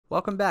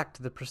Welcome back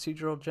to the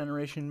Procedural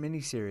Generation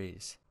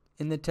mini-series.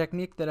 In the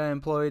technique that I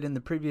employed in the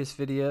previous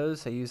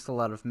videos, I used a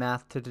lot of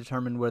math to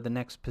determine where the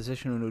next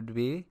position would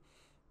be.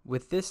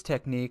 With this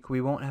technique, we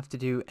won't have to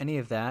do any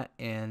of that,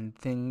 and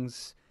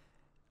things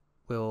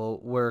will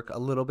work a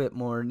little bit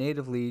more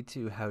natively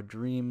to how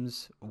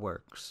Dreams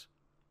works.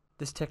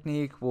 This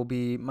technique will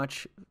be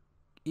much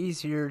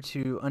easier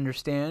to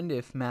understand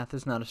if math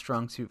is not a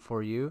strong suit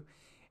for you,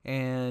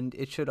 and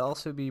it should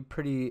also be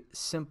pretty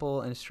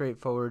simple and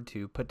straightforward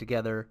to put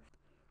together.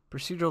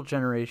 Procedural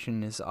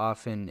generation is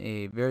often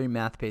a very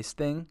math-based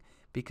thing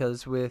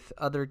because with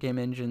other game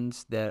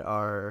engines that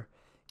are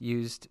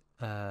used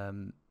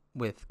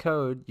with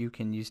code, you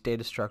can use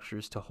data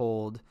structures to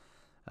hold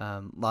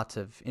lots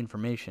of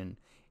information.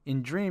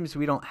 In Dreams,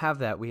 we don't have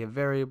that. We have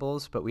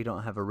variables, but we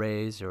don't have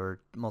arrays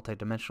or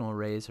multidimensional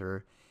arrays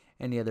or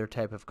any other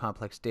type of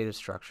complex data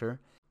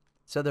structure.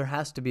 So there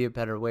has to be a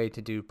better way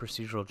to do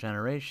procedural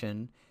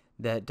generation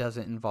that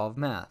doesn't involve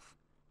math.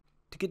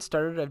 To get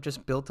started, I've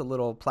just built a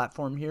little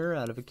platform here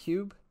out of a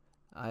cube.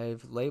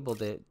 I've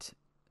labeled it,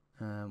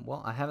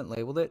 well, I haven't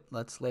labeled it.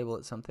 Let's label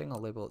it something.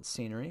 I'll label it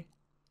scenery.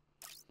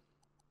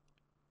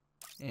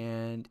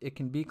 And it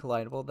can be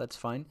collidable, that's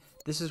fine.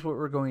 This is what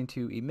we're going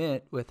to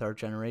emit with our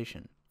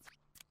generation.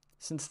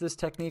 Since this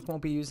technique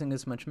won't be using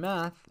as much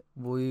math,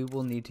 we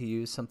will need to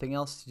use something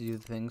else to do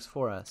things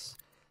for us.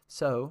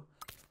 So,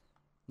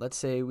 let's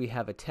say we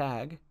have a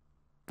tag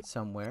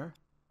somewhere,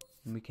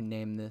 and we can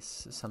name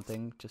this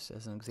something just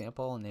as an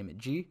example. I'll name it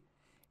G.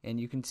 And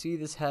you can see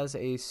this has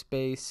a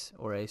space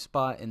or a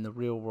spot in the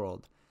real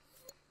world.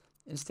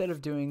 Instead of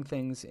doing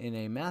things in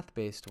a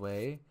math-based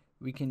way,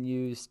 we can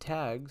use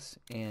tags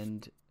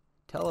and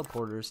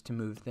teleporters to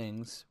move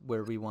things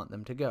where we want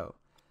them to go.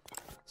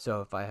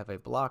 So if I have a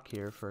block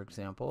here, for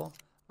example,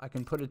 I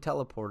can put a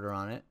teleporter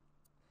on it,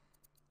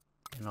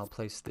 and I'll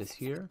place this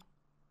here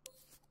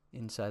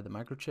inside the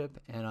microchip,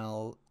 and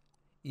I'll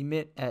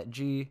emit at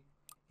G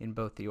in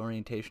both the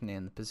orientation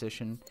and the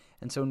position.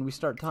 And so when we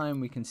start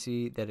time, we can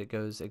see that it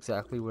goes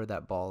exactly where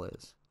that ball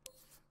is,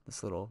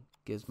 this little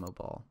gizmo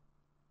ball.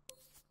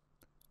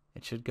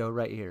 It should go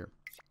right here.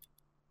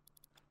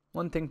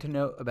 One thing to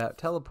note about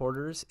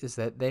teleporters is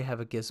that they have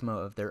a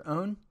gizmo of their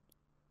own,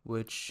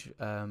 which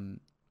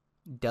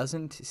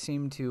doesn't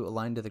seem to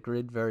align to the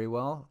grid very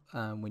well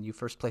when you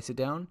first place it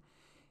down.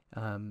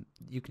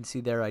 You can see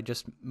there I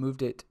just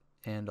moved it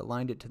and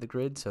aligned it to the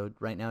grid, so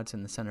right now it's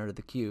in the center of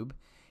the cube.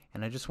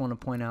 And I just want to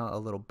point out a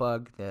little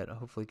bug that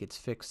hopefully gets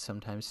fixed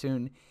sometime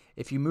soon.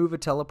 If you move a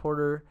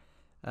teleporter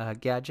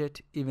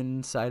gadget even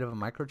inside of a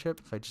microchip,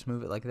 if I just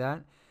move it like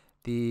that,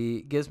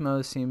 the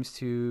gizmo seems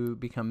to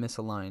become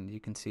misaligned. You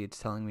can see it's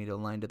telling me to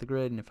align to the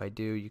grid, and if I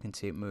do, you can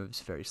see it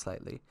moves very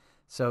slightly.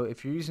 So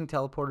if you're using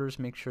teleporters,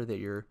 make sure that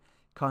you're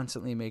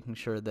constantly making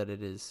sure that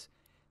it is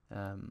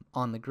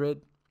on the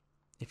grid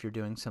if you're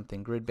doing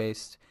something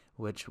grid-based,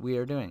 which we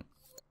are doing.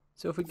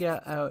 So if we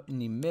get out an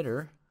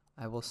emitter,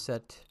 I will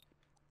set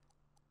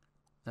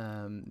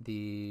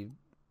the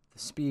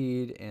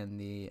speed and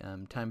the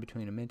time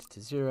between emits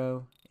to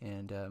 0,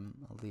 and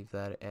I'll leave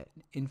that at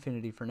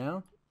infinity for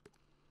now.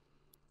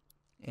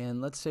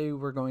 And let's say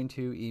we're going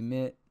to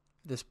emit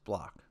this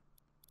block.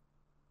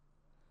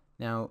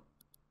 Now,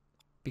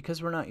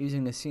 because we're not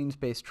using a scene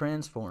space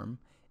transform,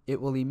 it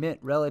will emit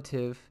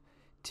relative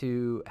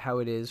to how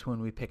it is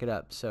when we pick it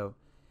up. So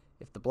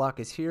if the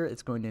block is here,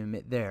 it's going to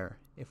emit there.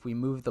 If we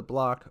move the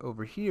block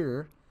over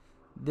here,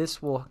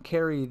 this will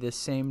carry this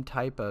same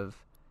type of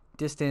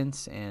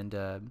distance and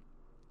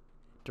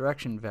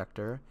direction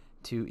vector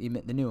to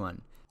emit the new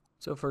one.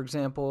 So for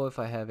example, if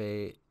I have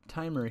a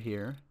timer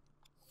here,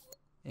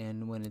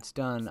 and when it's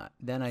done,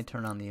 then I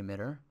turn on the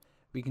emitter,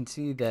 we can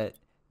see that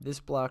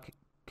this block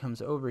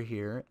comes over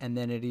here, and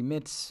then it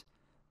emits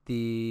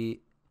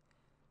the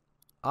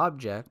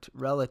object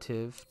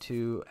relative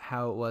to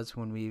how it was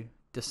when we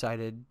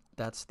decided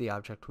that's the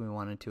object we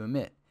wanted to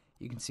emit.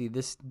 You can see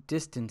this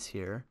distance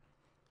here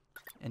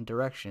and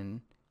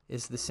direction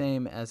is the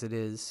same as it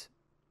is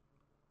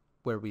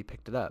where we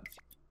picked it up.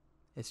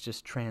 It's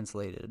just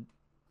translated.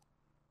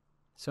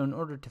 So in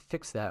order to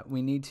fix that,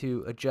 we need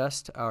to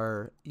adjust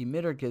our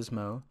emitter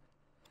gizmo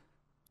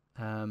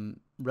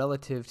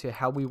relative to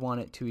how we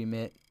want it to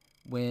emit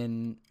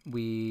when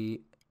we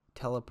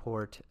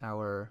teleport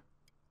our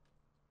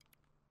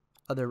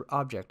other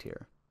object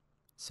here.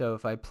 So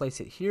if I place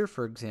it here,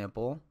 for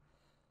example,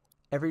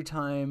 every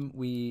time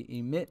we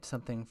emit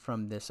something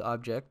from this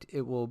object,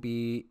 it will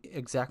be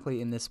exactly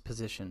in this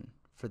position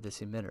for this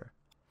emitter.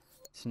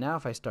 So now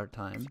if I start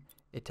time,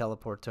 it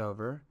teleports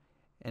over,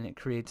 and it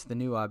creates the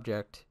new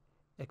object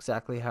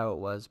exactly how it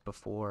was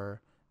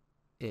before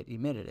it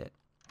emitted it,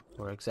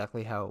 or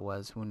exactly how it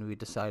was when we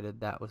decided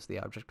that was the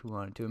object we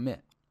wanted to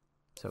emit.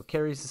 So it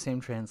carries the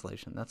same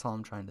translation. That's all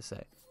I'm trying to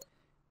say.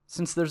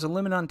 Since there's a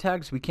limit on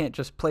tags, we can't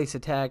just place a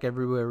tag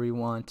everywhere we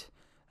want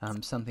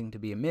something to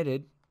be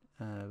emitted,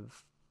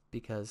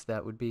 because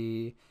that would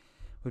be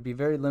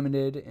very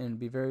limited and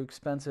be very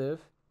expensive,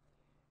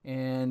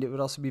 and it would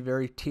also be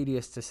very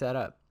tedious to set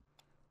up.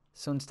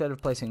 So instead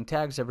of placing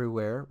tags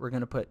everywhere, we're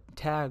going to put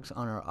tags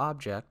on our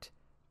object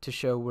to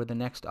show where the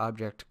next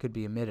object could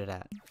be emitted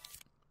at.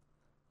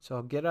 So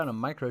I'll get out a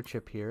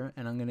microchip here,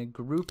 and I'm going to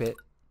group it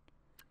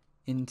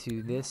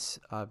into this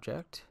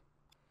object.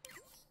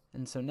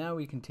 And so now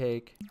we can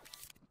take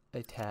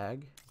a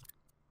tag,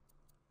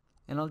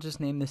 and I'll just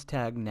name this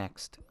tag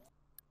next.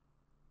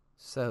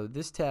 So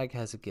this tag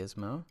has a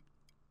gizmo,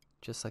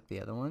 just like the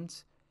other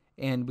ones,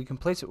 and we can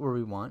place it where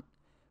we want.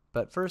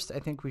 But first, I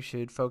think we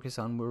should focus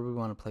on where we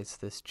want to place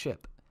this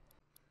chip.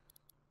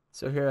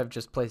 So here I've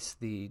just placed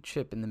the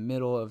chip in the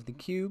middle of the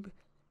cube.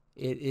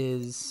 It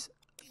is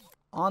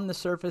on the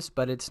surface,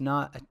 but it's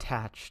not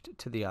attached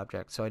to the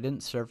object, so I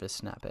didn't surface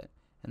snap it.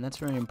 And that's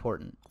very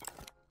important.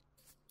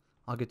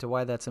 I'll get to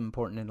why that's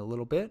important in a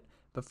little bit,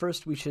 but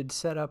first we should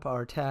set up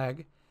our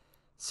tag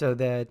so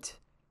that,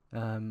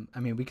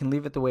 we can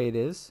leave it the way it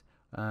is,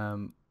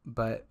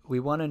 but we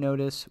want to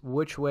notice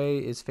which way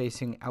is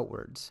facing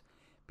outwards,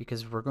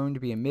 because if we're going to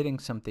be emitting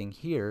something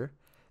here,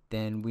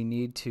 then we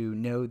need to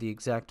know the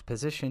exact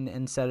position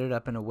and set it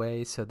up in a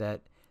way so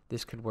that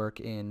this could work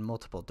in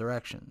multiple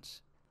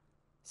directions.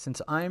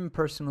 Since I'm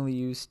personally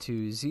used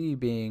to Z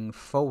being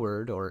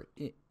forward or,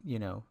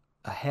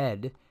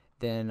 ahead,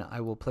 then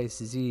I will place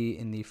Z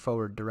in the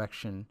forward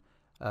direction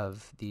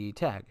of the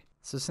tag.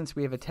 So since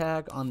we have a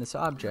tag on this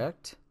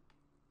object,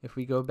 if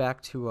we go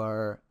back to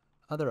our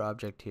other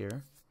object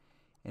here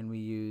and we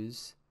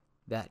use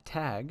that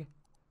tag,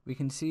 we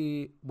can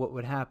see what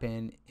would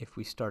happen if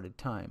we started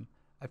time.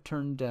 I've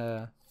turned,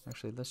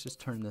 actually let's just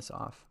turn this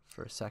off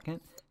for a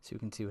second so we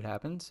can see what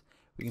happens.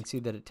 We can see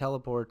that it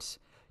teleports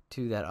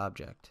to that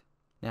object.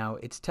 Now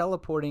it's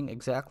teleporting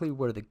exactly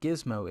where the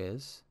gizmo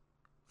is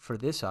for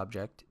this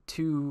object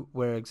to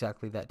where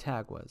exactly that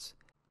tag was.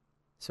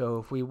 So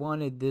if we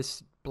wanted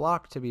this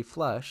block to be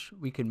flush,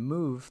 we could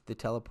move the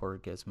teleporter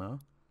gizmo.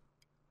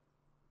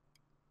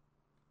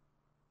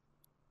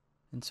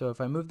 And so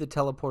if I move the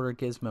teleporter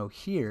gizmo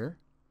here,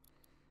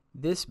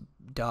 this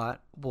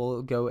dot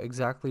will go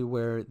exactly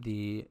where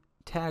the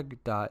tag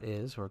dot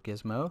is, or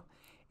gizmo,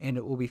 and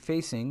it will be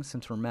facing,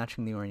 since we're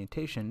matching the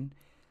orientation,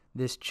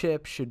 this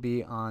chip should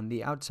be on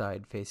the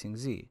outside facing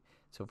Z.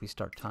 So if we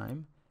start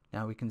time,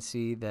 now we can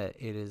see that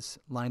it is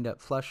lined up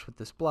flush with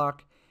this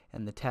block,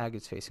 and the tag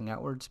is facing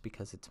outwards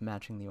because it's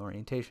matching the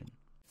orientation.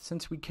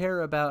 Since we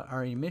care about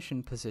our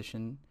emission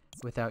position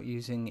without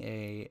using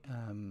a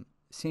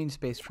scene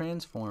space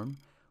transform,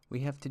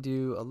 we have to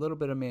do a little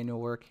bit of manual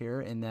work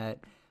here in that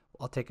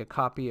I'll take a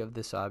copy of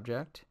this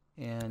object,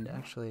 and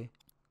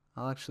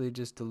I'll actually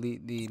just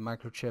delete the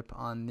microchip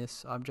on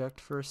this object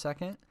for a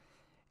second.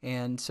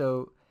 And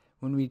so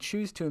when we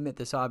choose to emit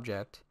this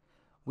object,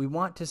 we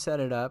want to set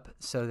it up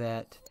so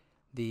that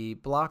the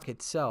block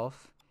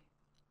itself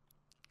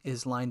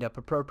is lined up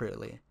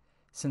appropriately.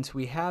 Since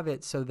we have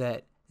it so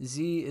that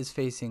Z is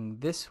facing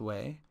this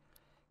way,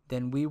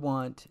 then we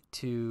want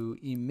to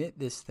emit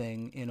this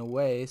thing in a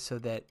way so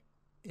that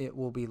it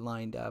will be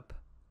lined up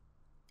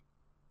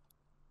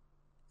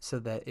so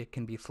that it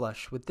can be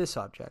flush with this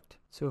object.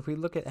 So if we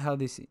look at how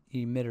this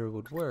emitter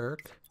would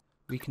work,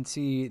 we can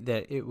see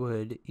that it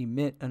would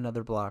emit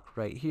another block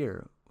right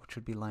here, which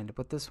would be lined up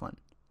with this one.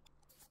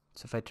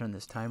 So if I turn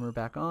this timer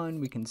back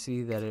on, we can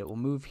see that it will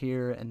move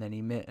here and then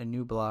emit a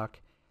new block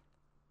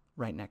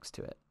right next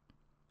to it.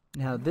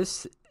 Now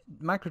this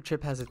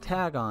microchip has a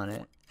tag on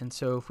it, and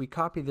so if we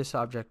copy this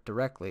object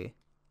directly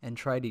and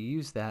try to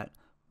use that,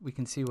 we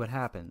can see what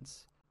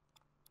happens.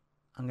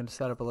 I'm going to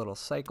set up a little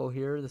cycle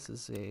here. This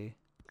is a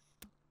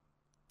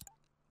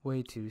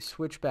way to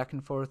switch back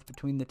and forth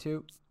between the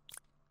two.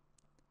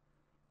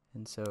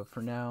 And so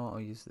for now,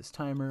 I'll use this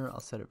timer. I'll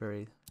set it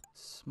very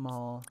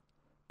small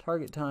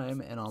target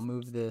time, and I'll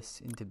move this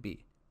into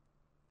B.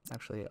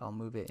 Actually, I'll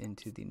move it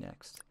into the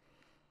next.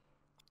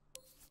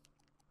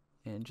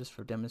 And just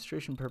for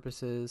demonstration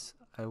purposes,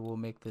 I will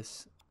make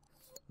this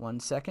 1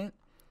 second.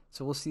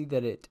 So we'll see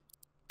that it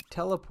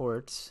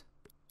teleports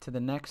to the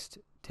next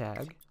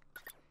tag,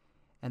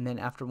 and then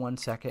after 1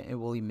 second it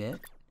will emit,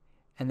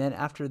 and then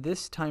after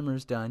this timer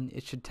is done,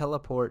 it should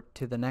teleport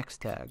to the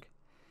next tag.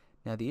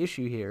 Now the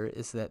issue here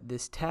is that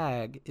this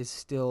tag is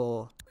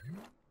still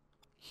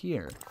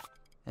here,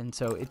 and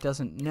so it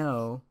doesn't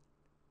know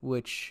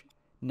which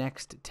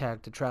next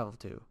tag to travel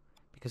to,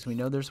 because we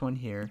know there's one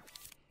here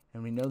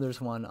and we know there's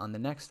one on the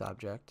next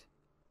object,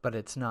 but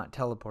it's not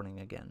teleporting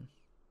again.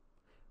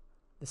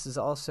 This is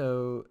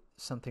also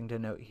something to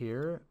note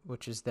here,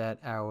 which is that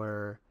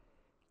our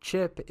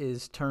chip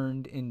is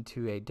turned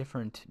into a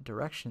different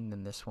direction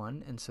than this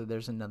one, and so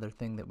there's another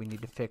thing that we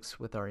need to fix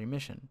with our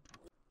emission.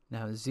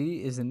 Now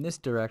Z is in this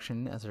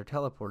direction as our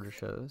teleporter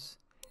shows,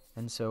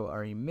 and so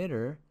our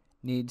emitter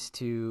needs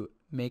to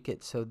make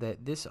it so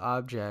that this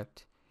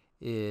object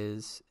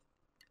is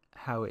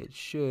how it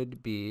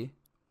should be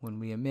when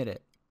we emit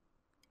it.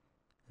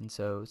 And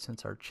so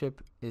since our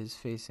chip is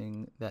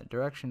facing that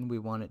direction, we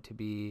want it to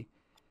be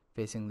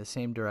facing the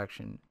same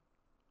direction.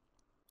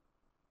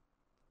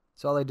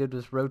 So all I did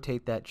was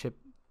rotate that chip,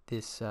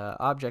 this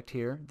object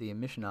here, the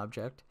emission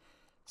object,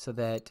 so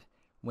that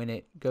when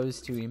it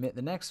goes to emit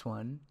the next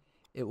one,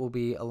 it will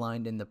be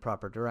aligned in the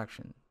proper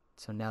direction.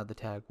 So now the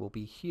tag will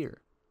be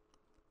here.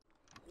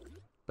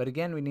 But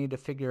again, we need to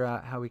figure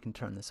out how we can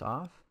turn this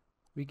off.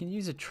 We can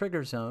use a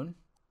trigger zone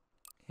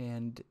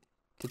and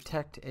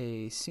detect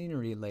a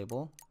scenery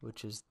label,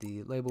 which is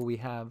the label we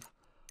have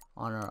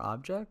on our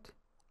object.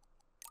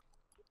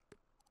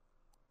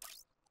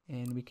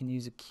 And we can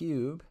use a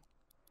cube,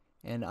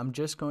 and I'm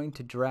just going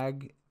to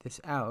drag this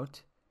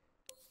out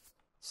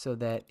so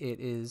that it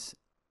is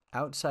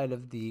outside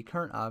of the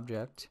current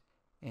object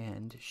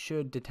and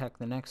should detect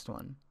the next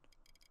one.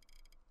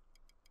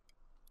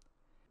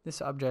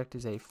 This object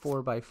is a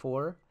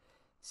 4x4,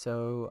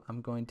 so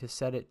I'm going to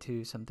set it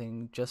to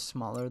something just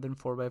smaller than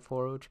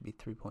 4x4, which would be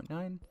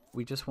 3.9.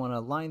 We just want to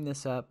line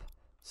this up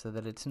so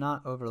that it's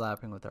not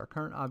overlapping with our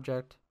current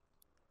object,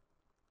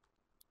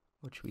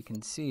 which we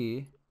can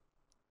see,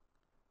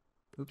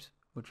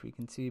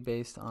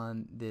 based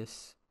on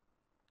this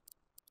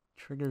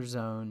trigger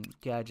zone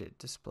gadget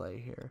display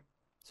here.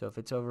 So if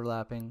it's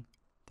overlapping,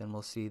 then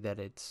we'll see that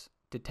it's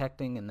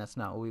detecting, and that's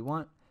not what we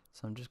want.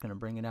 So I'm just going to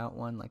bring it out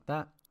one like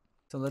that.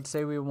 So let's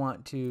say we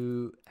want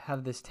to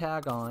have this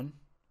tag on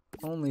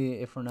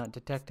only if we're not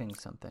detecting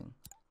something.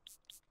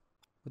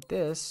 With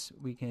this,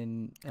 we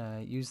can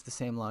use the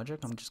same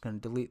logic. I'm just going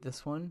to delete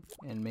this one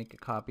and make a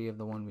copy of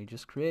the one we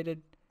just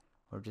created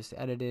or just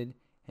edited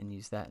and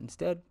use that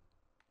instead.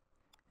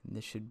 And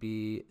this should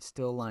be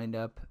still lined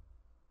up.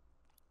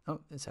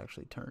 Oh, it's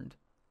actually turned.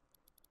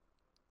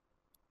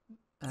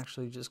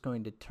 Actually just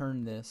going to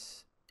turn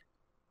this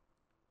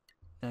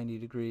 90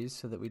 degrees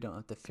so that we don't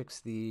have to fix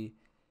the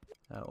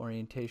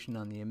orientation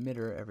on the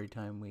emitter every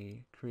time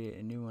we create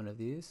a new one of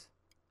these.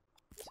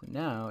 So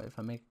now if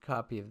I make a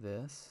copy of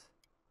this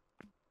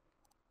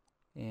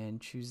and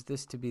choose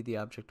this to be the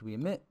object we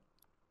emit,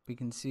 we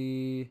can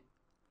see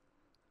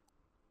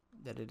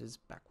that it is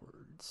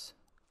backwards.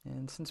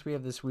 And since we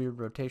have this weird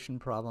rotation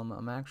problem,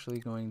 I'm actually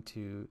going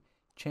to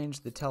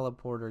change the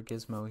teleporter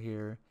gizmo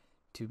here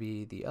to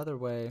be the other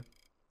way,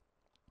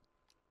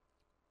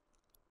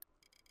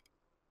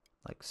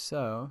 like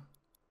so,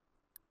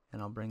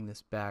 and I'll bring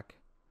this back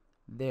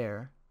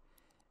there.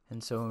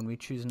 And so when we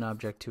choose an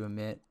object to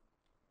emit,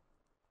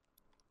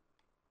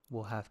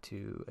 we'll have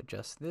to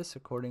adjust this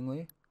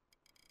accordingly.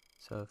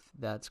 So if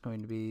that's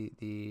going to be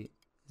the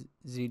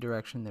Z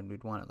direction, then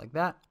we'd want it like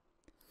that,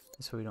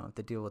 so we don't have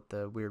to deal with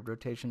the weird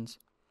rotations.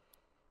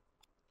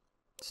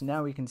 So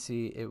now we can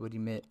see it would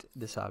emit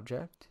this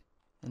object,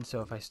 and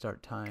so if I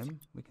start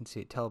time, we can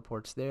see it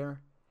teleports there,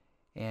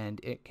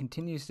 and it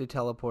continues to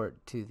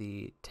teleport to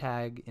the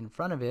tag in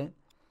front of it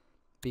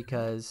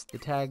because the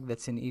tag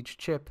that's in each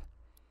chip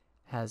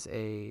has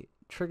a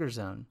trigger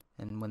zone,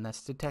 and when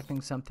that's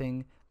detecting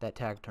something, that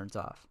tag turns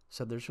off.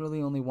 So there's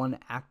really only one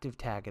active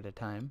tag at a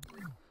time,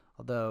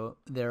 although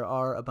there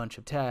are a bunch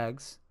of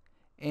tags,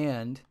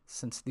 and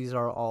since these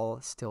are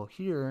all still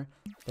here,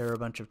 there are a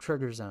bunch of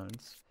trigger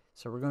zones.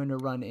 So we're going to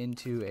run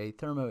into a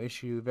thermo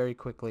issue very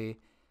quickly,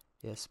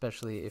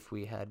 especially if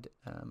we had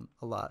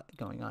a lot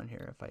going on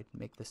here. If I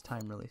make this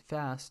time really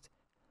fast,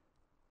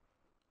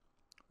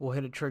 we'll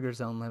hit a trigger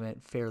zone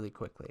limit fairly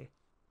quickly.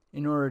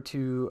 In order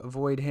to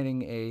avoid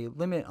hitting a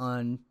limit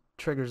on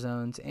trigger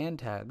zones and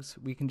tags,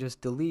 we can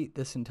just delete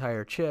this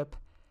entire chip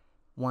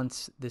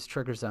once this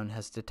trigger zone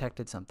has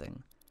detected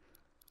something.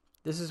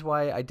 This is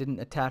why I didn't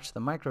attach the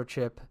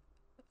microchip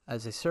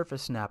as a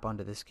surface snap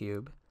onto this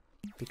cube,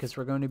 because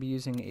we're going to be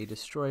using a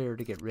destroyer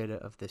to get rid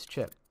of this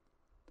chip.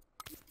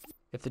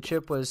 If the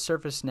chip was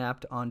surface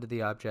snapped onto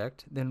the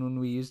object, then when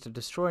we used a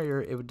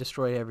destroyer, it would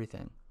destroy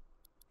everything,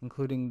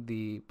 including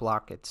the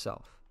block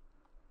itself.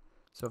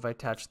 So if I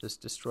attach this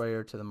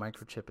destroyer to the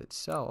microchip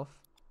itself,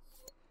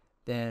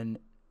 then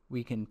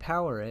we can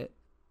power it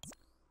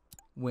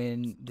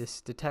when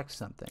this detects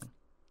something.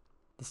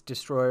 This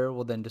destroyer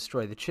will then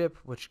destroy the chip,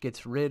 which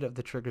gets rid of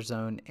the trigger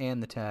zone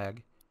and the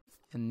tag,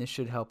 and this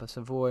should help us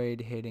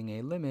avoid hitting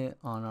a limit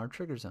on our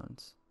trigger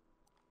zones.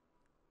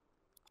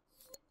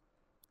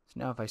 So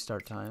now if I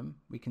start time,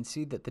 we can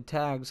see that the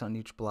tags on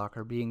each block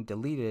are being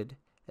deleted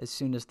as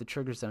soon as the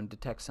trigger zone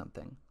detects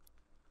something.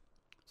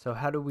 So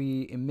how do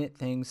we emit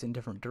things in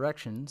different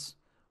directions?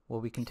 Well,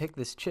 we can take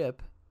this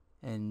chip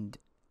and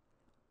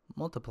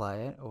multiply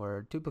it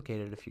or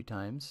duplicate it a few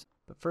times.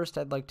 But first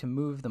I'd like to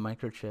move the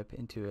microchip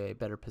into a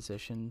better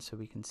position so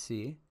we can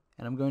see.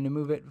 And I'm going to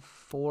move it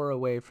 4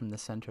 away from the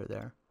center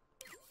there.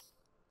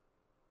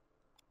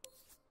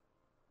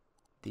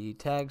 The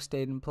tag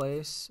stayed in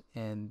place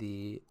and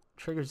the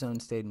trigger zone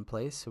stayed in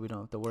place, so we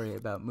don't have to worry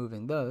about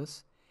moving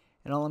those.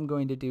 And all I'm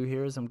going to do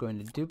here is I'm going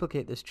to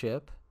duplicate this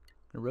chip,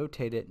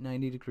 rotate it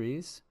 90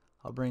 degrees.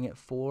 I'll bring it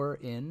 4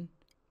 in,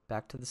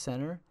 back to the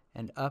center,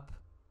 and up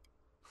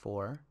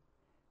 4.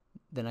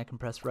 Then I can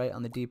press right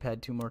on the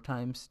D-pad 2 more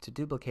times to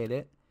duplicate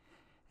it.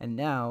 And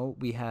now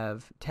we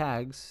have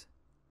tags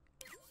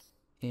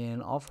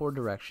in all 4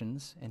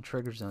 directions and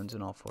trigger zones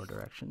in all 4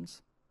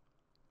 directions.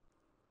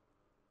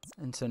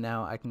 And so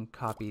now I can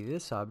copy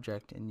this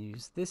object and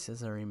use this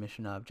as our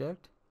emission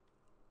object.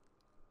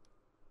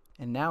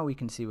 And now we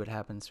can see what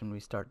happens when we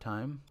start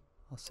time.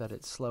 I'll set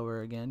it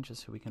slower again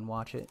just so we can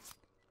watch it.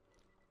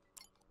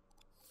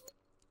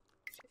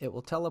 it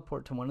will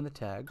teleport to one of the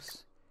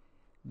tags,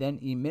 then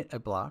emit a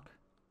block,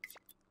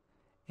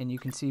 and you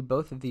can see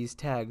both of these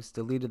tags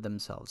deleted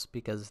themselves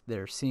because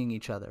they're seeing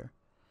each other.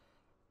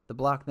 The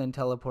block then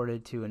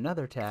teleported to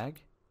another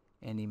tag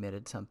and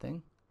emitted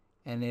something,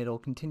 and it'll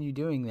continue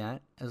doing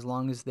that as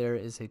long as there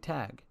is a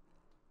tag.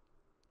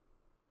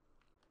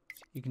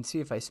 You can see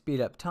if I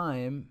speed up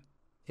time,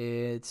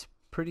 it's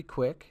pretty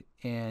quick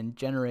and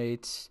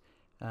generates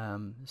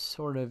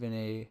sort of in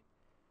a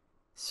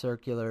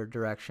circular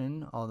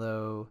direction,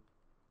 although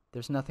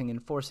there's nothing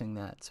enforcing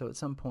that, so at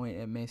some point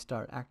it may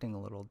start acting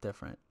a little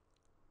different.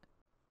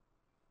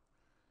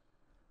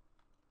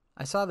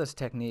 I saw this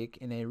technique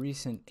in a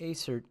recent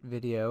Acert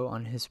video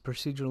on his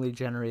procedurally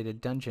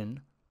generated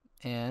dungeon,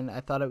 and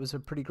I thought it was a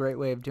pretty great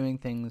way of doing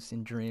things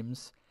in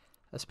dreams,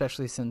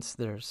 especially since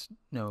there's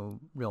no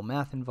real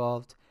math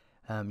involved.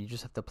 You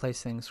just have to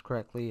place things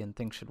correctly and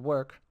things should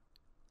work.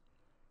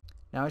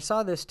 Now I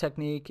saw this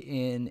technique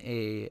in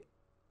a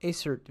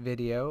Acert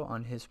video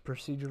on his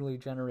procedurally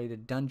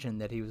generated dungeon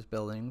that he was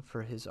building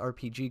for his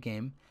RPG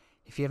game.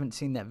 If you haven't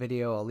seen that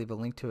video, I'll leave a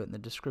link to it in the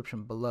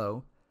description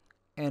below.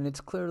 And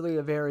it's clearly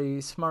a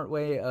very smart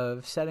way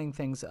of setting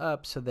things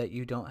up so that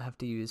you don't have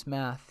to use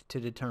math to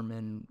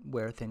determine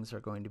where things are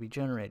going to be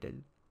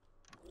generated.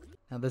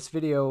 Now this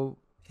video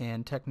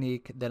and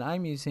technique that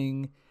I'm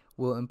using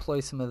will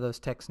employ some of those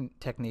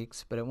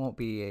techniques, but it won't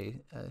be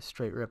a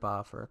straight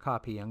rip-off or a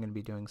copy. I'm going to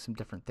be doing some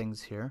different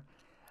things here.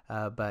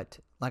 But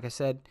like I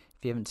said,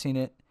 if you haven't seen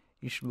it,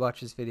 you should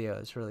watch this video.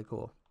 It's really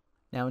cool.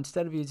 Now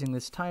instead of using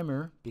this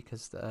timer,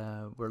 because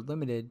we're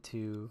limited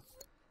to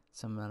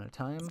some amount of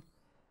time,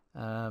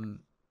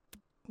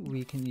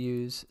 we can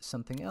use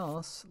something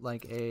else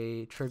like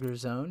a trigger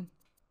zone.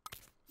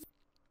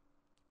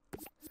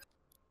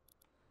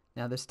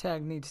 Now this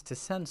tag needs to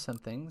sense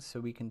something, so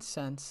we can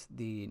sense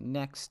the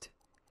next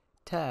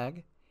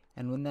tag,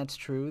 and when that's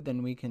true,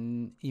 then we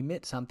can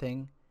emit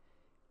something.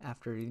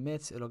 After it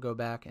emits, it'll go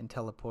back and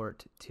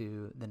teleport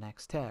to the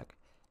next tag.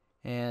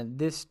 And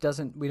this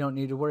we don't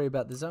need to worry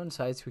about the zone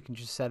size. We can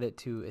just set it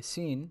to a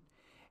scene,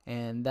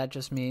 and that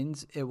just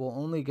means it will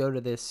only go to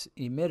this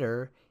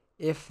emitter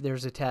if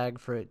there's a tag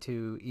for it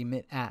to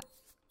emit at.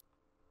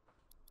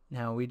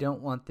 Now we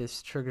don't want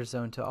this trigger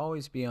zone to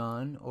always be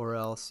on, or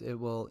else it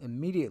will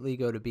immediately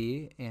go to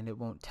B and it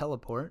won't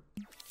teleport.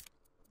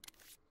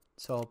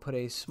 So I'll put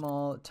a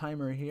small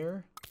timer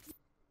here,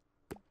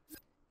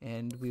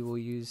 and we will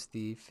use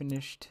the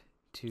finished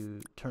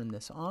to turn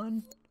this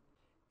on,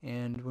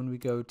 and when we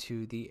go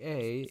to the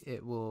A,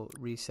 it will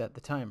reset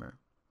the timer.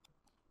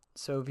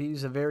 So if you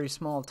use a very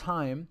small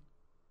time,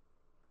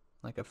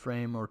 like a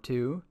frame or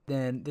two,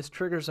 then this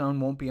trigger zone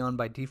won't be on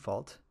by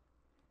default,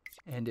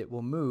 and it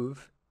will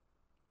move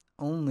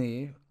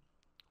only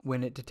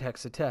when it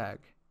detects a tag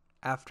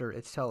after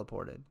it's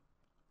teleported.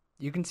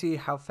 You can see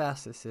how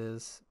fast this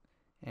is,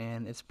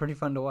 and it's pretty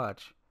fun to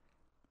watch.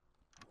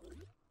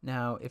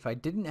 Now if I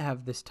didn't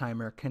have this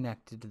timer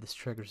connected to this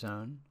trigger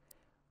zone,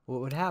 what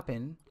would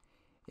happen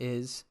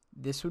is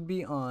this would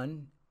be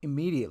on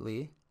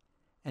immediately,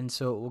 and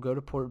so it will go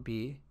to port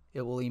B,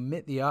 it will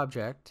emit the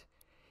object,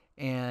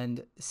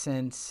 and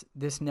since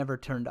this never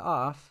turned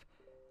off,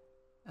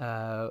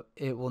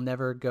 it will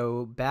never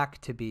go back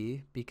to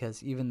B,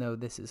 because even though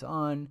this is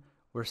on,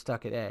 we're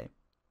stuck at A.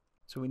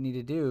 So what we need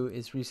to do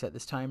is reset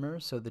this timer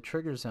so the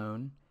trigger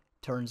zone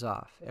turns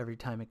off every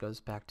time it goes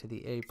back to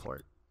the A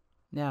port.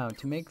 Now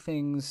to make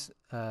things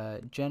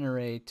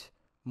generate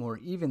more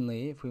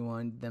evenly, if we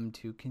wanted them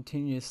to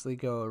continuously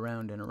go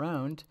around and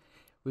around,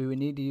 we would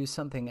need to use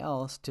something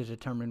else to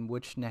determine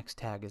which next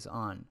tag is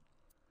on.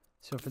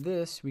 So for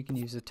this, we can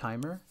use a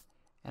timer,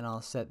 and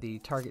I'll set the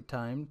target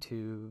time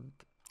to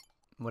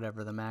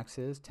whatever the max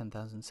is,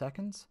 10,000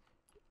 seconds.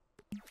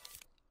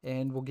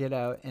 And we'll get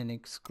out an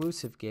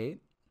exclusive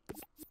gate,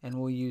 and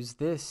we'll use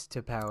this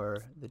to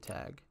power the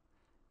tag.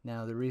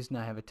 Now the reason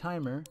I have a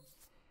timer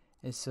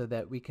is so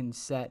that we can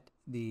set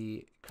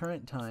the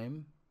current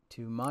time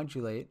to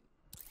modulate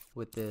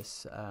with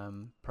this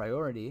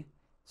priority.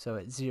 So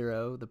at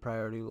 0, the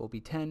priority will be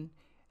 10,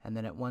 and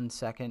then at 1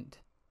 second,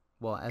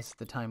 well, as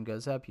the time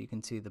goes up, you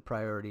can see the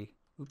priority,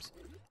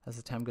 as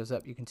the time goes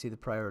up, you can see the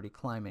priority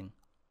climbing.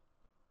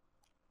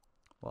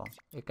 Well,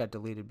 it got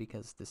deleted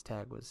because this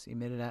tag was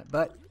emitted at,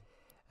 but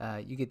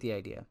you get the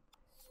idea.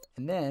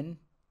 And then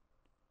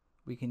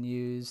we can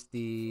use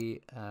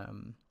the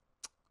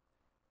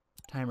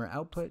timer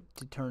output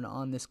to turn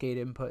on this gate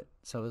input.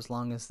 So as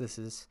long as this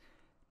is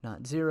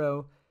not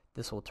 0,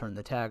 this will turn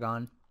the tag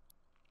on.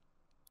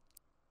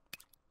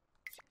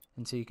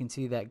 And so you can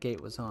see that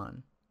gate was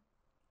on.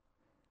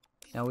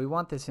 Now we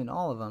want this in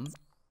all of them,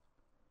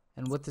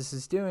 and what this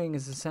is doing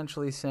is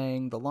essentially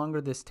saying the longer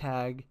this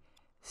tag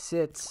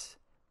sits,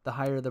 the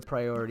higher the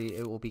priority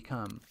it will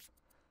become.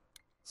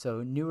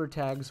 So newer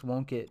tags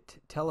won't get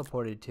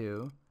teleported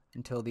to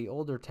until the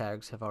older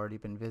tags have already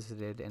been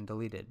visited and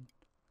deleted.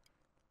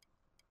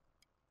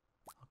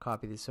 I'll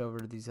copy this over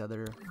to these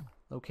other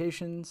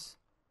locations.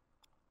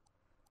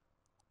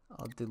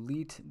 I'll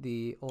delete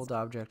the old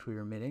object we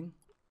were emitting.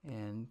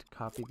 and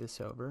copy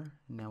this over.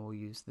 And now we'll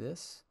use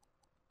this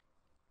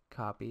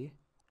copy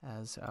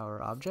as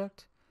our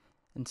object.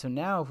 And so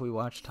now if we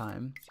watch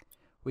time,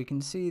 we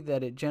can see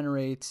that it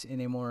generates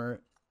in a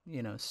more,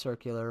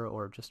 circular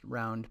or just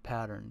round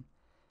pattern,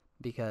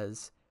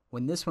 because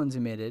when this one's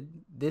emitted,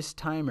 this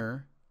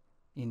timer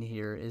in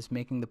here is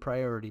making the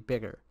priority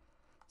bigger.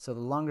 So the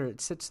longer it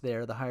sits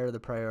there, the higher the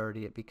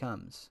priority it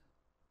becomes.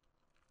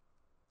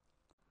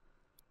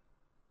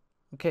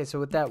 Okay, so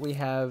with that we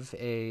have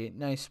a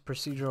nice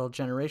procedural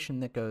generation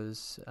that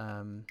goes,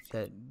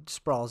 that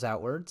sprawls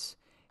outwards.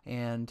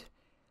 And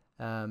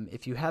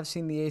if you have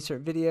seen the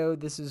ACERT video,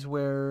 this is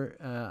where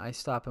I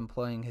stop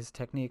employing his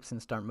techniques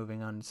and start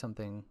moving on to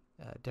something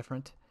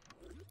different.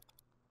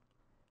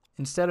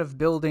 Instead of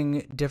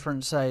building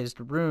different sized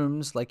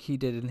rooms like he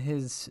did in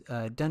his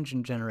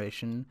dungeon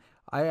generation,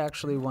 I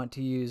actually want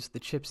to use the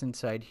chips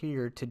inside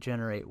here to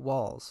generate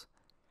walls.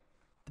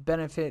 The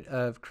benefit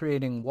of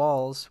creating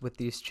walls with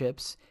these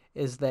chips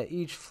is that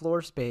each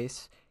floor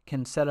space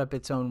can set up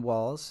its own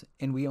walls,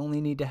 and we only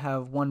need to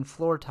have one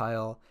floor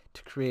tile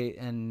to create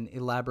an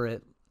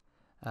elaborate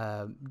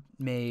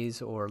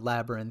maze or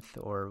labyrinth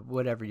or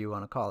whatever you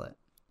want to call it.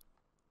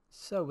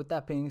 So with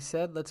that being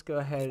said, let's go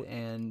ahead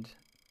and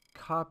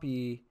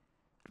copy.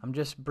 I'm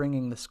just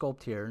bringing the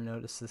sculpt here.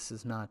 Notice this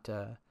is not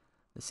the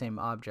same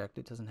object.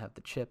 It doesn't have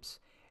the chips.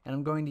 And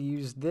I'm going to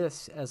use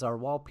this as our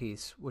wall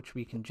piece, which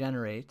we can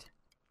generate.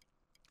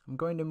 I'm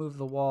going to move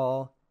the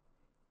wall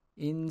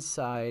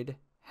inside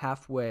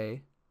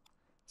halfway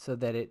so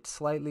that it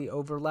slightly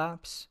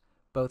overlaps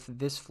both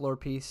this floor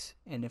piece,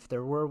 and if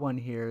there were one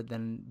here,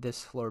 then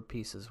this floor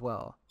piece as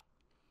well.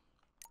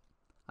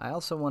 I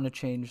also want to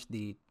change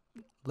the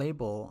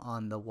label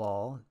on the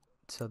wall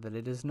so that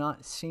it is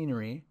not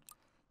scenery.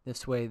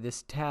 This way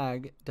this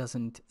tag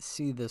doesn't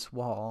see this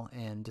wall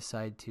and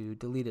decide to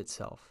delete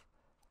itself.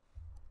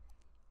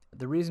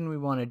 The reason we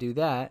want to do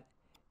that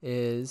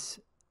is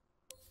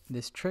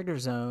this trigger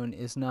zone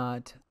is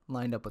not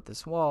lined up with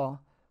this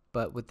wall,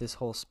 but with this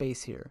whole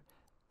space here.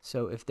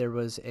 So if there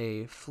was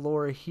a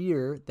floor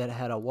here that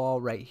had a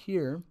wall right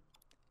here,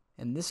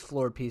 and this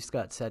floor piece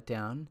got set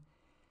down,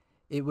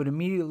 it would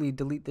immediately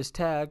delete this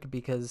tag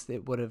because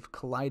it would have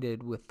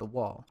collided with the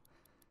wall.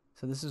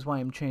 So this is why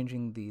I'm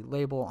changing the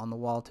label on the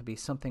wall to be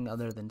something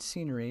other than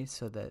scenery,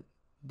 so that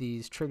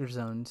these trigger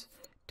zones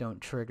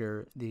don't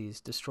trigger these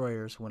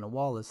destroyers when a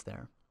wall is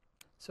there.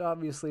 So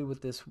obviously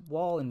with this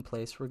wall in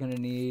place, we're going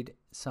to need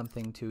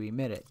something to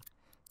emit it.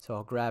 So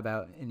I'll grab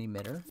out an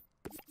emitter.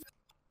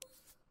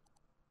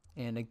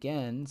 And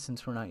again,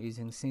 since we're not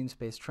using scene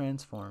space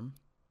transform,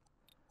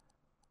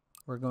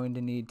 we're going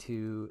to need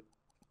to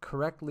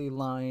correctly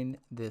line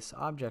this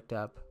object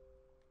up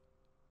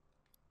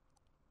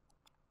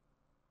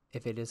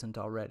if it isn't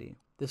already.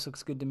 This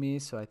looks good to me,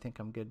 so I think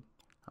I'm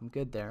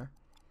good there.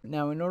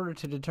 Now, in order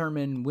to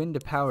determine when to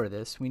power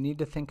this, we need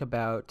to think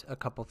about a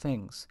couple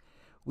things.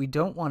 We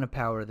don't want to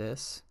power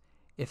this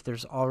if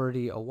there's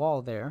already a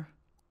wall there,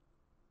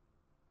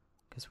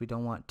 because we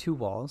don't want two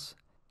walls.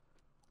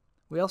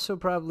 We also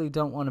probably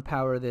don't want to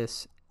power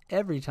this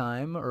every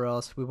time, or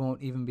else we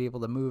won't even be able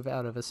to move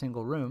out of a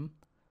single room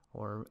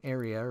or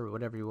area or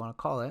whatever you want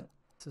to call it.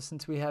 So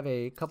since we have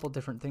a couple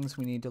different things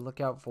we need to look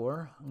out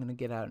for, I'm going to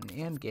get out an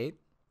AND gate,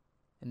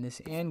 and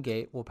this AND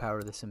gate will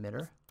power this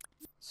emitter.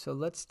 So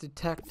let's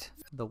detect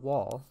the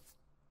wall.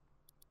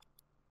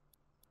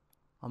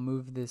 I'll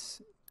move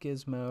this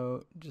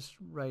gizmo just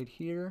right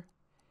here,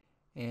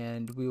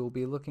 and we will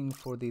be looking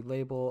for the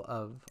label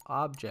of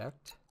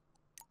object,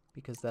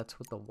 because that's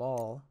what the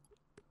wall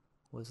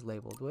was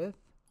labeled with.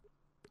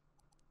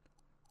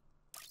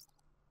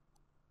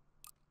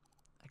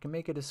 I can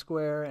make it a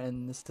square,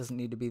 and this doesn't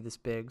need to be this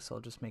big, so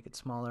I'll just make it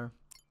smaller.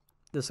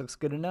 This looks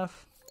good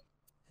enough.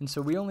 And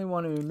so we only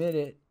want to emit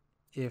it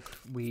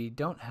if we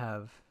don't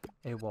have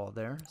a wall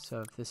there. So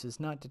if this is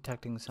not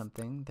detecting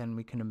something, then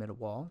we can emit a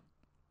wall.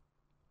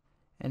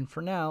 And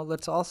for now,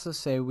 let's also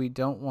say we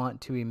don't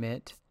want to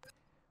emit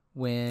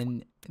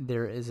when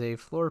there is a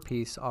floor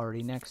piece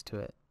already next to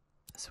it.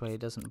 This way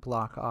it doesn't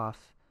block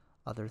off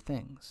other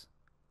things.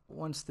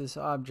 Once this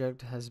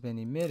object has been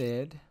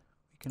emitted,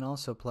 we can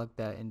also plug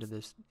that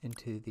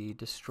into the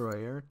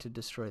destroyer to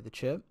destroy the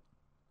chip.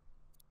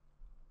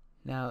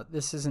 Now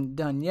this isn't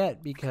done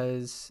yet,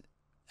 because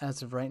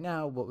as of right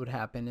now what would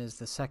happen is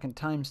the second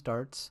time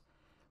starts,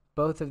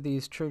 both of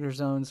these trigger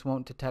zones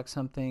won't detect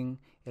something,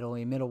 it'll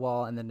emit a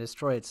wall and then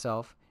destroy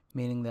itself,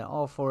 meaning that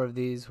all four of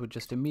these would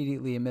just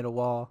immediately emit a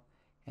wall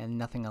and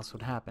nothing else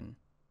would happen.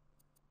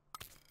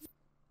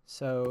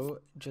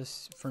 So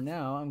just for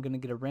now, I'm going to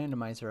get a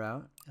randomizer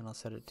out, and I'll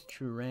set it to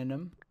true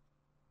random,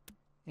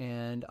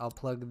 and I'll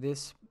plug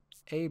this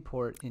A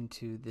port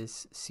into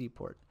this C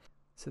port.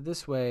 So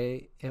this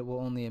way it will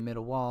only emit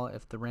a wall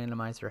if the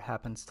randomizer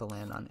happens to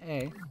land on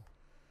A,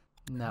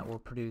 and that will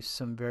produce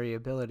some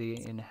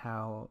variability in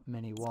how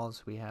many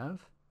walls we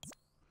have.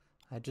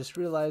 I just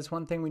realized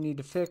one thing we need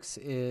to fix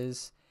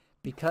is,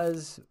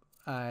 because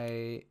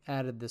I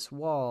added this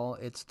wall,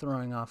 it's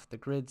throwing off the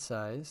grid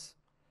size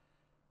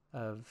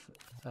of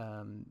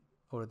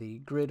or the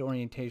grid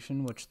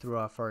orientation, which threw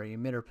off our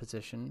emitter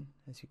position,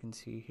 as you can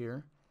see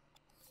here.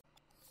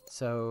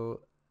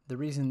 So the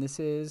reason this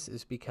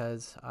is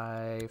because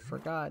I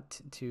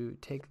forgot to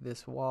take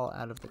this wall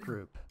out of the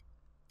group.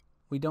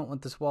 We don't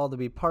want this wall to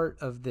be part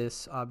of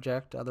this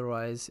object,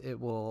 otherwise it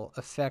will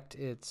affect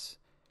its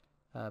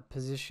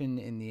position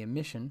in the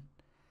emission.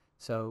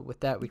 So with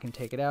that we can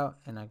take it out,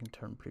 and I can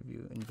turn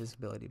preview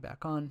invisibility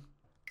back on.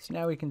 So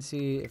now we can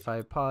see if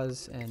I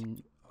pause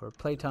or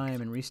play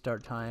time and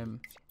restart time,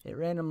 it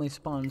randomly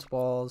spawns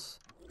walls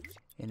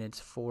in its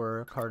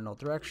 4 cardinal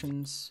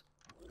directions.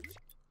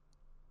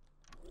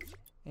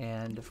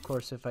 And of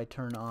course if I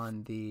turn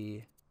on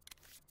the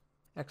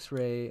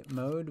X-ray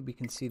mode, we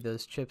can see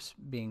those chips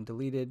being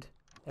deleted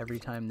every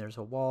time there's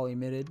a wall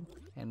emitted,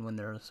 and when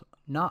there's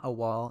not a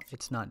wall,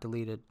 it's not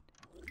deleted.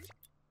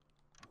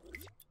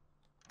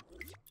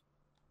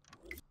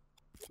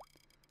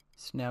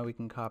 So now we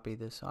can copy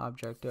this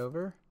object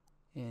over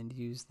and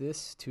use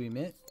this to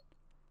emit.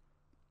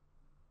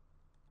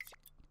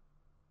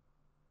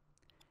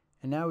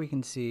 And now we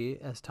can see,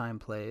 as time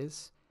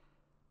plays,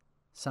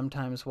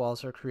 sometimes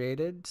walls are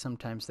created,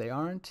 sometimes they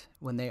aren't.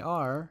 When they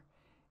are,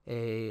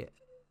 the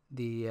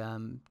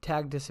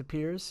tag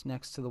disappears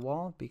next to the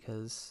wall,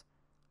 because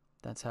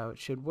that's how it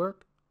should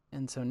work.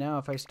 And so now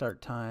if I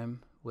start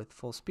time with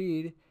full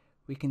speed,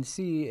 we can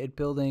see it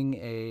building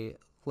a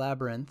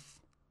labyrinth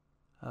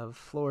of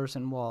floors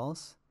and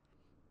walls.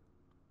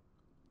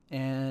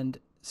 And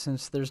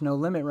since there's no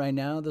limit right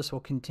now, this will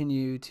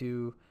continue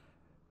to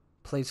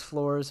place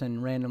floors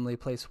and randomly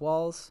place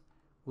walls,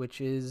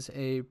 which is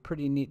a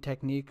pretty neat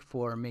technique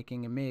for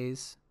making a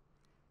maze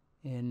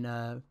in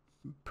a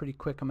pretty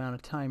quick amount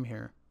of time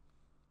here.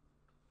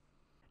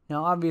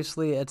 Now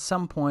obviously at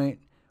some point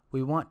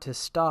we want to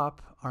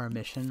stop our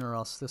emission, or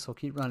else this will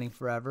keep running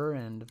forever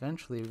and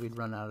eventually we'd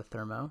run out of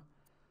thermo.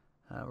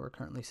 We're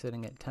currently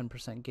sitting at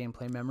 10%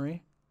 gameplay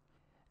memory.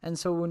 And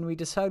so when we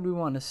decide we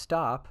want to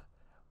stop,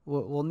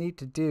 what we'll need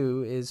to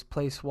do is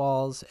place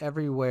walls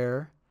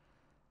everywhere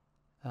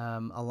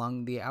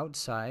along the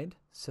outside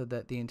so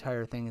that the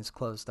entire thing is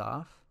closed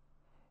off.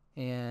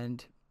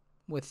 And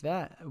with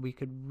that, we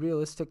could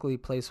realistically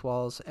place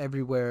walls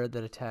everywhere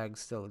that a tag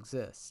still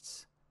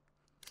exists.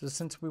 So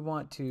since we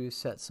want to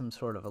set some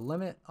sort of a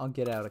limit, I'll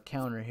get out a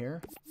counter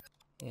here,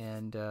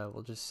 and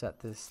we'll just set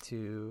this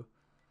to,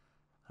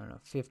 I don't know,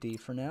 50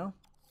 for now.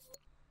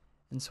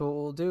 And so what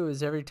we'll do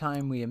is every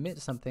time we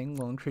emit something,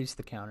 we'll increase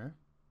the counter.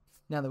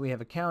 Now that we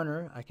have a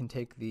counter, I can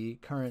take the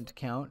current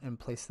count and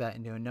place that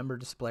into a number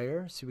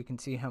displayer so we can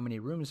see how many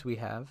rooms we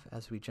have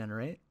as we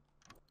generate.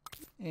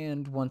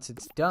 And once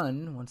it's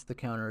done, once the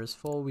counter is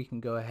full, we can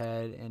go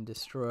ahead and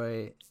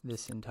destroy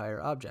this entire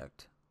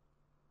object.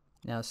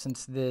 Now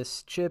since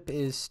this chip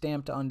is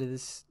stamped onto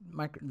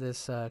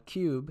this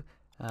cube,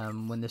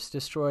 when this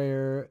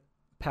destroyer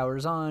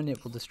powers on,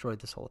 it will destroy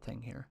this whole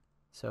thing here.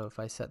 So if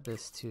I set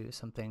this to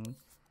something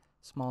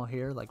small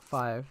here, like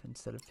 5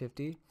 instead of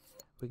 50,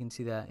 we can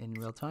see that in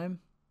real time.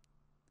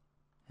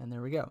 And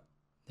there we go.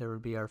 There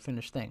would be our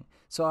finished thing.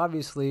 So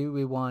obviously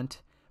we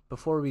want,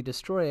 before we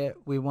destroy it,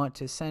 we want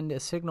to send a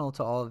signal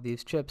to all of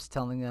these chips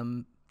telling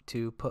them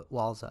to put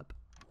walls up.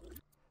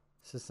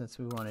 So since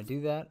we want to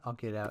do that, I'll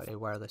get out a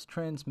wireless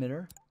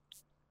transmitter.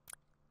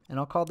 And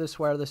I'll call this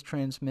wireless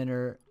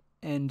transmitter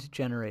end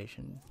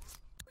generation.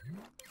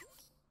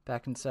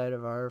 Back inside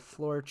of our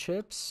floor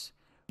chips,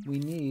 we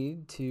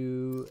need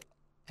to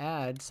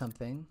add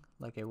something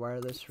like a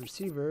wireless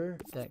receiver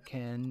that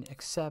can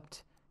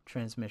accept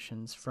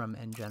transmissions from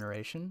end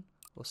generation.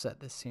 We'll set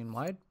this scene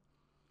wide.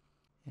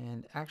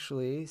 And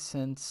actually,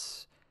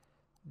 since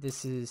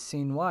this is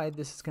scene wide,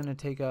 this is going to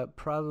take up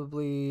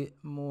probably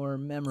more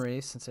memory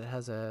since it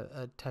has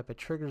a type of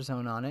trigger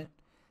zone on it.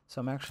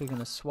 So I'm actually going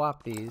to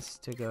swap these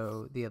to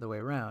go the other way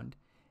around.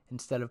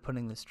 Instead of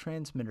putting this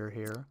transmitter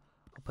here,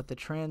 I'll put the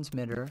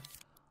transmitter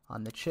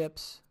on the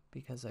chips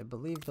because I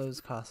believe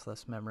those cost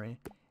less memory.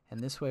 And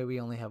this way we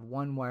only have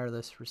one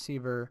wireless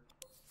receiver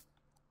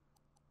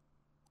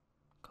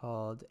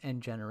called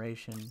end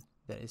generation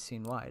that is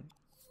scene wide.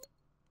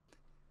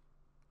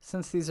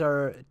 Since these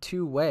are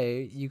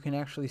two-way, you can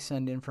actually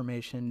send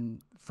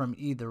information from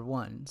either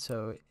one.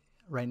 So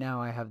right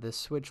now I have this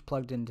switch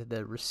plugged into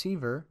the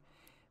receiver,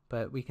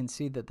 but we can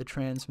see that the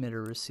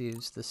transmitter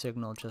receives the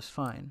signal just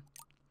fine.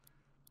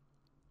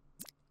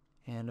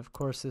 And of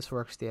course this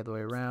works the other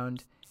way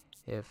around.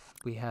 If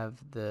we have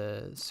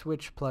the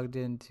switch plugged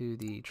into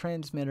the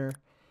transmitter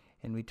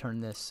and we turn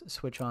this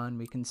switch on,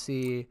 we can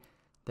see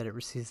that it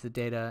receives the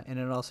data, and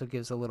it also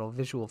gives a little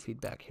visual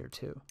feedback here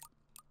too.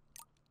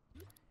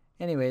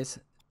 Anyways,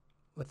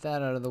 with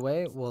that out of the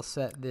way, we'll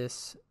set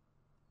this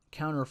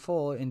counter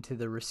full into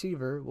the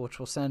receiver, which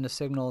will send a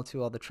signal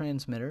to all the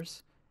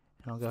transmitters.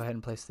 And I'll go ahead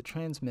and place the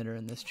transmitter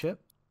in this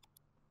chip.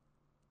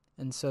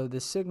 And so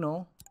this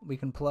signal we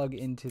can plug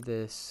into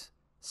this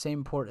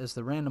same port as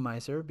the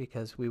randomizer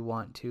because we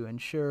want to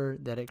ensure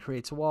that it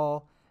creates a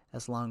wall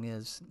as long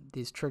as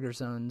these trigger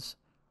zones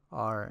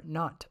are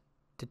not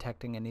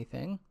detecting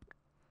anything,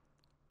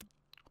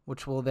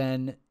 which will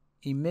then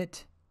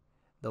emit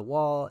the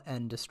wall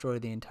and destroy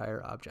the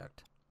entire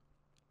object,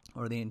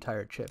 or the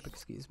entire chip,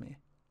 excuse me.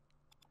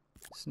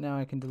 So now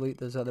I can delete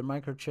those other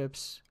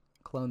microchips,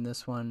 clone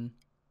this one,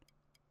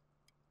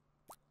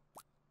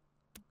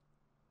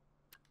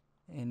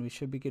 and we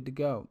should be good to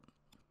go.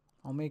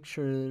 I'll make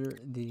sure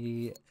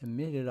the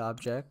emitted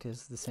object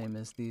is the same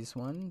as these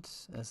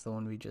ones, as the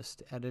one we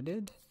just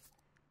edited.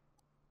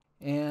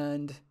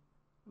 And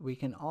we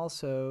can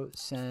also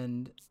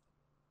send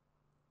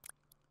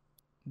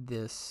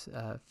this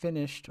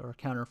finished or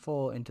counter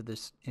full into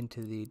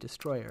the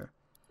destroyer.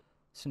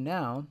 So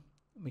now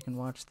we can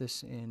watch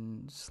this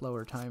in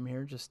slower time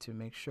here just to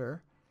make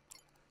sure.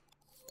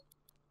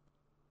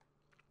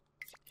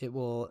 It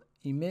will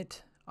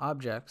emit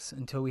objects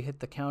until we hit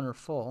the counter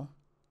full,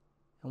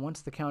 and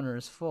once the counter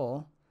is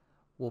full,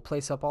 we'll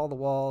place up all the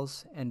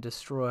walls and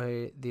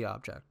destroy the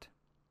object.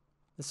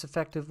 This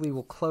effectively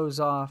will close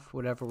off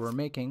whatever we're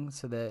making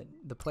so that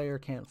the player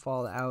can't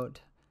fall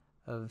out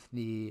of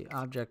the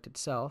object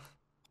itself.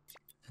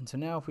 And so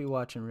now if we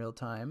watch in real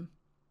time,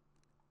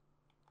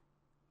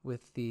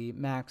 with the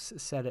max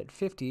set at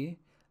 50,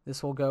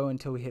 this will go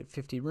until we hit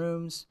 50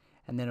 rooms,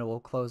 and then it will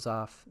close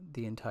off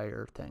the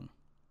entire thing.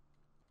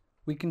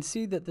 We can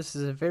see that this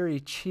is a very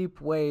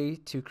cheap way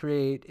to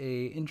create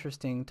a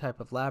interesting type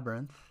of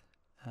labyrinth.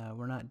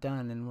 We're not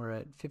done, and we're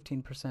at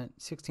 15%,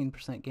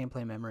 16%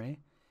 gameplay memory.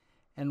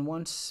 And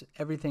once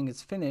everything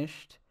is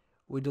finished,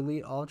 we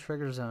delete all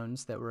trigger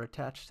zones that were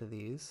attached to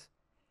these,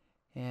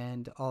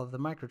 and all of the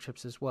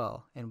microchips as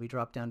well, and we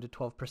drop down to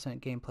 12%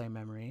 gameplay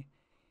memory,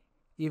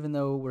 even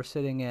though we're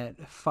sitting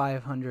at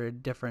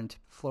 500 different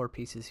floor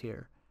pieces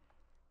here.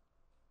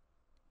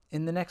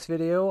 In the next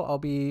video, I'll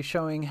be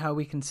showing how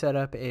we can set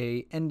up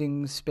a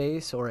ending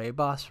space or a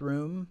boss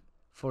room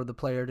for the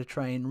player to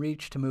try and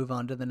reach to move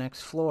on to the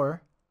next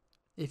floor.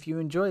 If you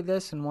enjoyed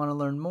this and want to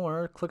learn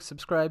more, click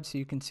subscribe so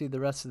you can see the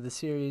rest of the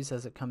series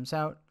as it comes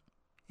out,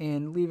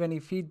 and leave any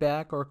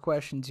feedback or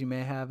questions you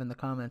may have in the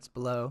comments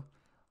below.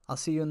 I'll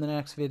see you in the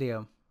next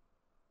video.